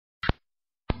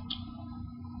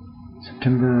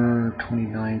September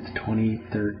 29th,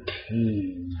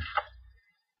 2013.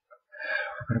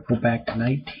 We're going to go back to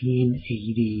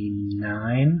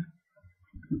 1989.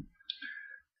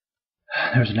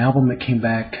 There was an album that came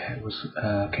back. It was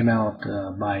came out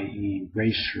by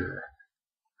Erasure.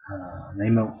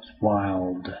 Name it was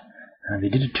Wild. They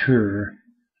did a tour.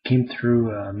 Came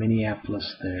through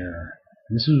Minneapolis there.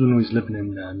 And this was when we was living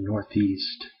in the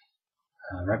Northeast.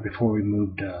 Right before we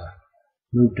moved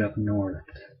up north.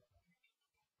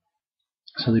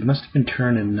 So they must have been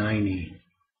touring in 90.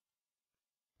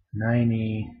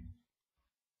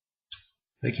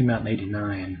 They came out in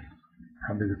 89.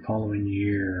 Probably the following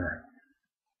year.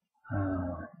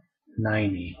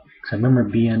 90. Because I remember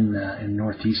being in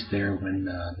Northeast there when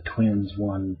the Twins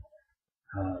won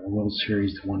the World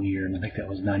Series one year, and I think that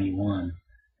was 91.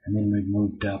 And then we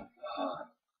moved up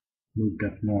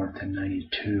north in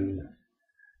 92.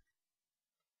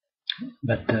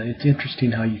 But it's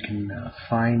interesting how you can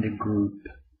find a group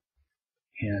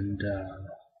and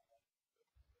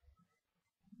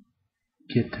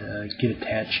get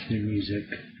attached to their music.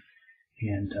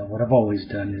 And what I've always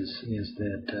done is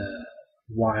that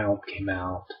Wild came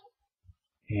out,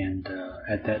 and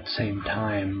at that same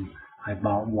time I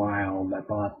bought Wild. I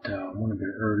bought one of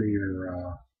their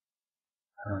earlier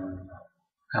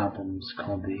albums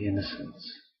called The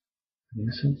Innocence.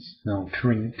 No,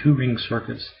 Two Ring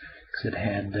Circus. Because it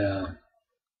had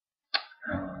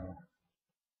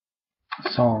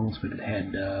songs, but it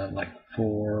had like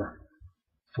four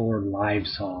live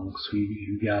songs. So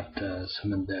you got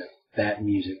some of that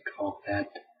music off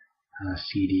that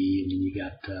CD, and then you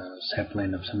got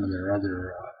sampling of some of their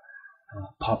other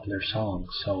popular songs.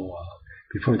 So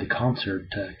before the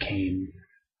concert came,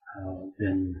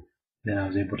 then I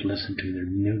was able to listen to their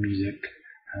new music,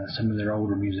 some of their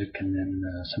older music, and then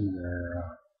some of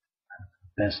their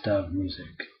best of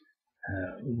music,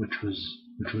 which was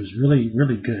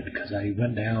really good, because I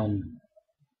went down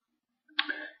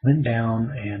and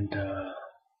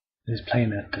they was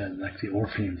playing at like the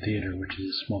Orpheum Theater, which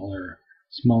is a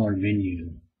smaller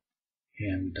venue,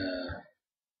 and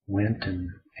went and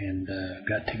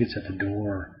got tickets at the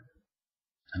door,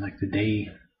 and like the day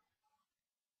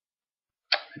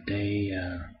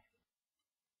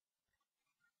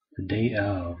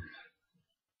of,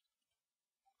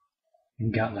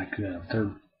 and got like the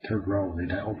third row.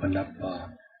 They opened up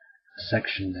a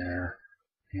section there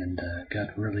and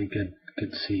got really good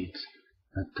seats.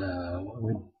 But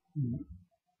we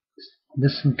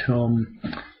listened to them.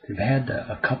 They've had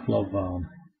a couple of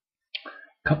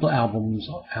albums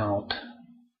out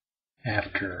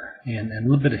after, and a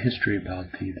little bit of history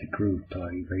about the group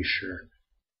Erasure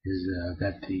is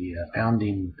that the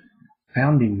founding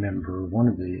member, one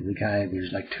of the guy,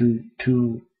 there's like two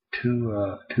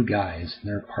guys, and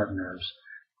they're partners,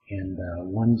 and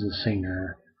one's a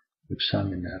singer, which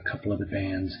sung in a couple other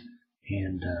bands,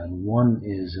 and one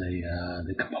is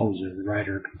the composer, the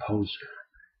writer-composer,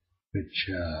 which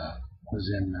was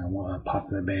in a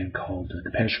popular band called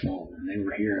Depeche Mode, and they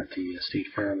were here at the State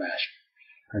Fair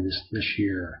this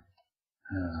year.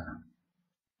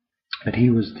 But he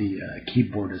was the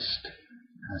keyboardist,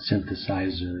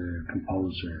 synthesizer,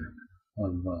 composer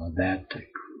of that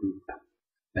group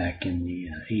back in the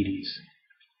 80s.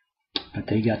 But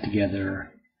they got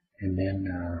together and then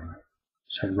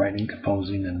started writing,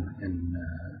 composing, and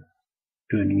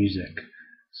doing music.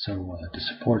 So to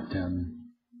support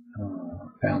them,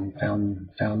 found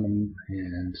them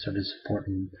and started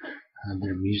supporting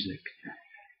their music.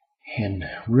 And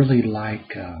really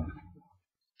like,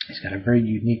 he's got a very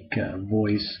unique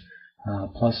voice.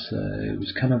 Plus, it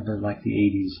was kind of like the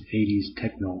 80s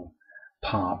techno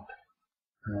pop.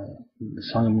 The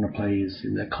song I'm going to play is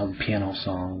called Piano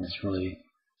Song. It's really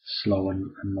slow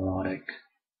and melodic,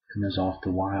 and is off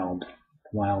the Wild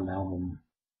album.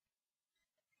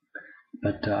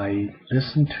 But I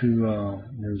listened to,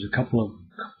 there was a couple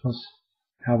of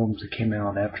albums that came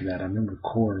out after that. I remember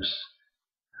Chorus,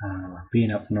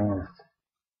 Being Up North,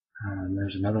 and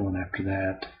there's another one after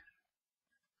that,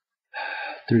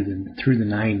 through the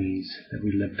 90s that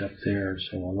we lived up there.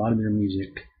 So a lot of their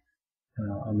music,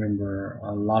 I remember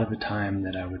a lot of the time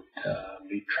that I would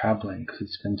be traveling, because I'd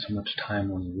spend so much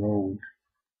time on the road,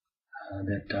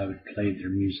 that I would play their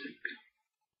music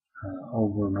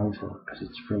over and over, because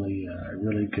it's really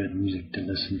good music to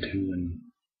listen to,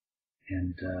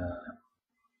 and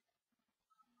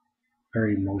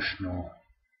very emotional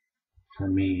for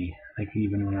me. I think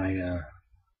even when I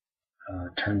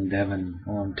turned Devin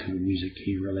on to the music,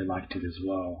 he really liked it as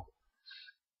well.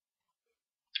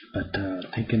 But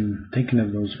thinking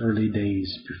of those early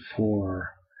days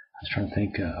before, I was trying to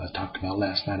think. I talked about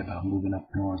last night about moving up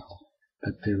north.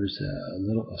 but there was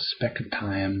a speck of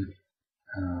time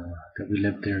that we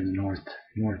lived there in the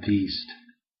northeast,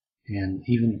 and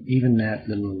even that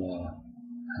little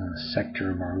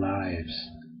sector of our lives,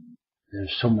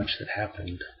 there's so much that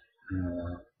happened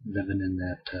living in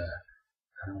that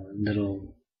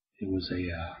little. It was a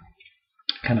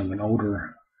kind of an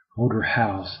older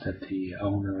house that the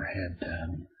owner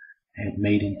had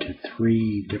made into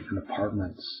 3 different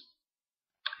apartments,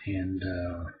 and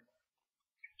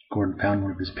Gordon found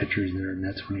one of his pictures there, and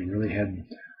that's when he really had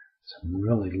some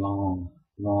really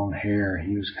long hair.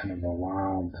 He was kind of a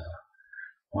wild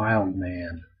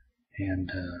man, and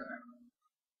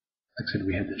like I said,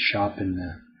 we had the shop in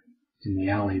the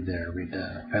alley there. We'd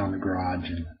found a garage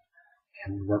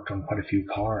and worked on quite a few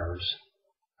cars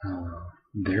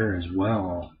there as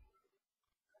well.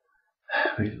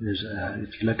 There's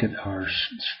if you look at our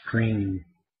string,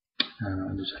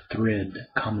 there's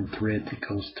a common thread that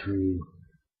goes through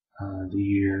the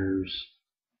years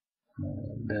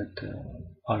that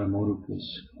automotive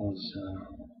was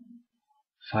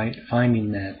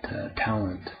finding that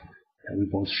talent that we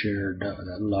both shared,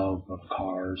 that love of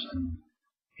cars,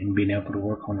 and being able to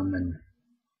work on them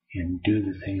and do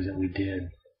the things that we did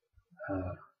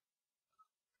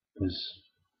was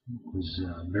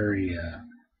very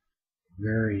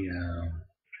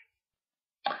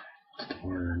what's the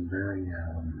word? Very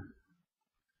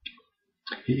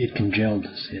it congealed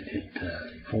us. It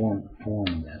formed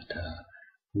that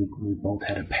we both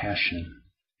had a passion,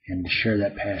 and to share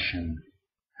that passion,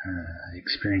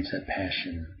 experience that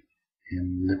passion,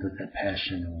 and live with that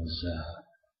passion was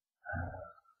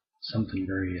something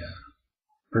very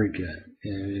good.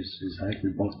 It's like we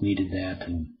both needed that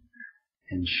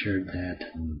and shared that,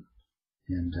 and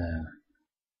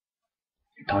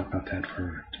we talked about that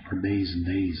for days and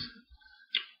days.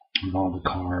 With all the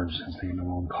cars, and thinking of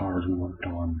all the cars we worked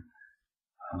on.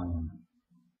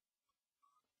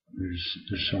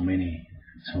 There's so many.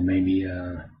 So maybe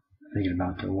thinking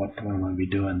about what I'm going to be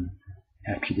doing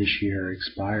after this year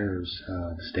expires,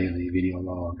 this daily video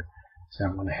log. So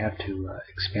I'm going to have to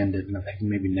expand it, and I think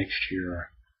maybe next year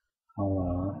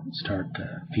I'll start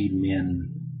feeding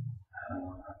in,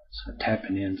 so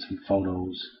tapping in some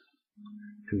photos,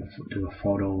 do a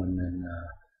photo, and then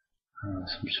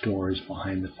some stories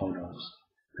behind the photos.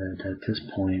 But at this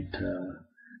point,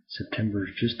 September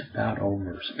is just about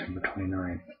over, September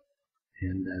 29th.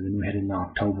 And then we head into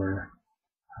October.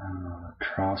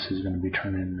 Tross is going to be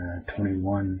turning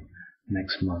 21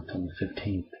 next month on the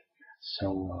 15th.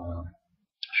 So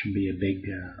should be a big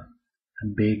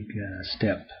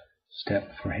step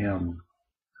for him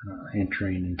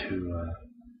entering into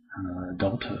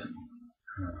adulthood.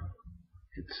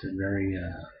 It's a very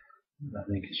I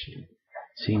think it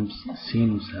seems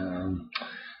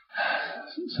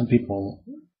some people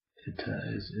it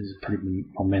is pretty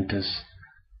momentous,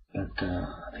 but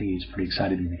I think he's pretty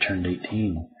excited when he turned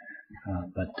 18.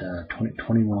 But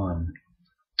 2021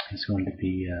 is going to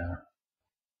be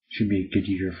should be a good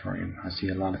year for him. I see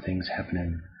a lot of things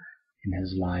happening in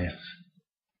his life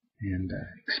and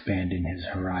expanding his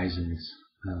horizons.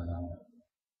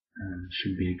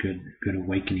 Should be a good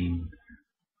awakening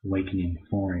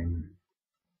for him,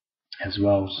 as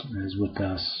well as with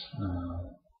us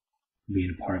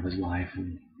being a part of his life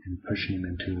and pushing him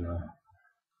into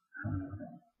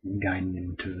and guiding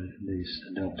him into this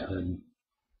adulthood.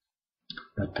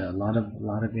 But a lot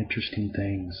of interesting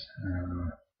things,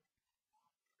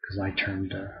 because I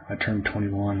turned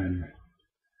 21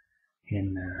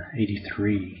 in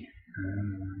 83,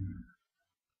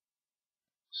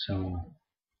 so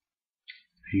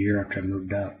a year after I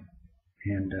moved up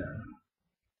and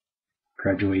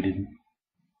graduated,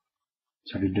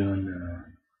 started doing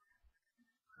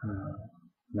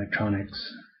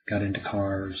electronics, got into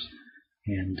cars,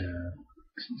 and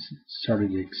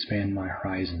started to expand my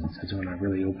horizons. That's when I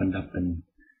really opened up and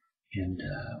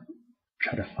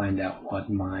try to find out what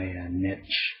my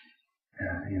niche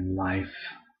in life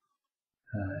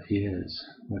is.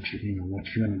 What you're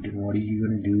going to do. What are you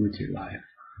going to do with your life?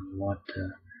 What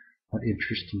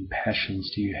interesting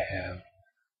passions do you have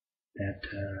that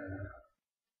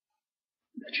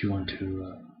you want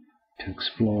to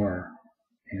explore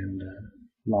and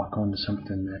lock onto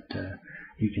something that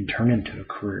you can turn into a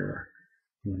career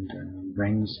and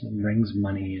brings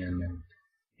money in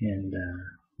and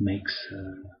makes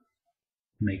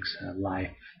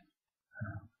life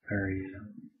very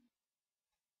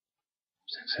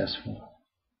successful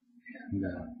and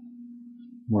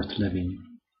worth living.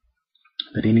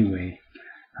 But anyway,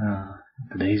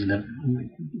 the days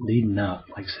leading up,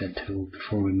 like I said, to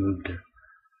before we moved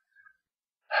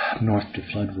north to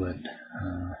Floodwood,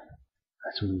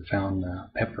 that's when we found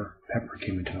Pepper. Pepper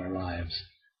came into our lives,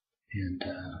 and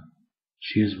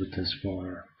she was with us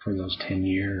for those 10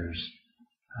 years.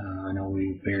 I know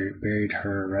we buried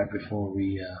her right before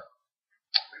we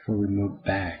moved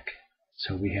back,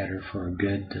 so we had her for a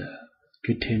good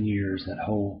 10 years. That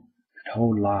whole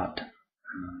lot,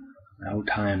 the whole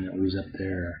time that we was up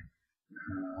there.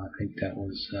 I think that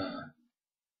was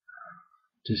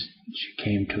just, she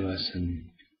came to us, and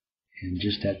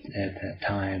just at that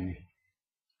time,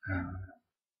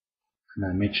 and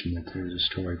I mentioned that there's a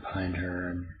story behind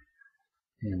her,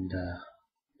 and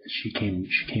she came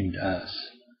to us,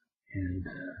 and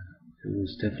it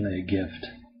was definitely a gift,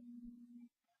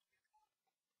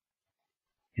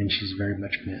 and she's very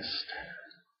much missed.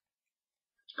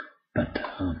 But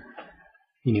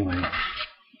anyway,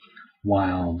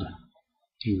 Wild,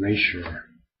 Erasure,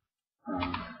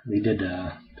 they did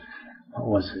what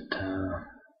was it,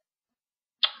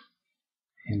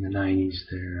 in the 90s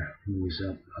there, when we was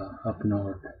up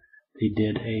north, they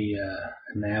did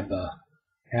an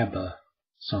ABBA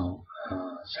song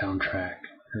soundtrack,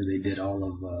 where they did all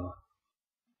of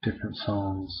different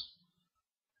songs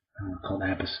called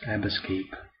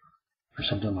Abbascape or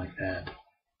something like that,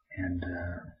 and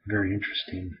very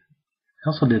interesting. I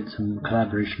also did some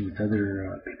collaboration with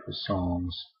other people's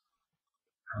songs.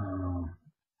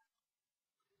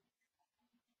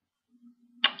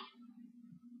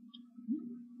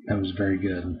 That was very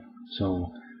good.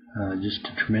 So just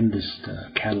a tremendous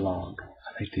catalog.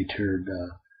 I think they toured.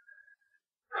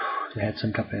 They had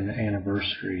some type of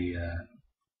anniversary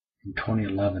in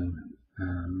 2011.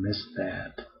 Missed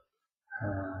that.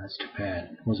 That's too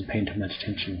bad. Wasn't paying too much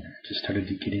attention. Just started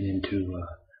to getting into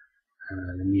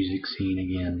the music scene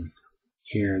again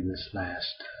here this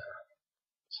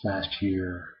last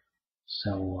year.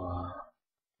 So,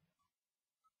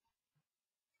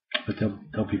 but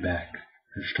they'll be back.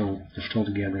 They're still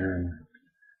together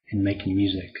and making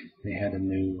music. They had a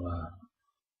new I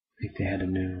think they had a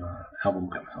new album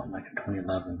come out like in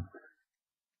 2011.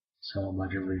 So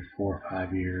like every 4 or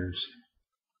 5 years,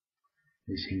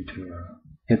 they seem to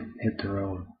hit the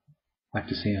road. Like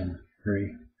to see them.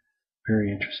 Very,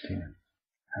 very interesting.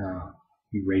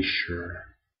 Erasure.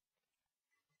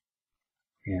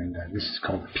 And this is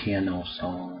called the Piano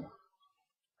Song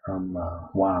from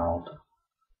Wild.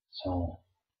 So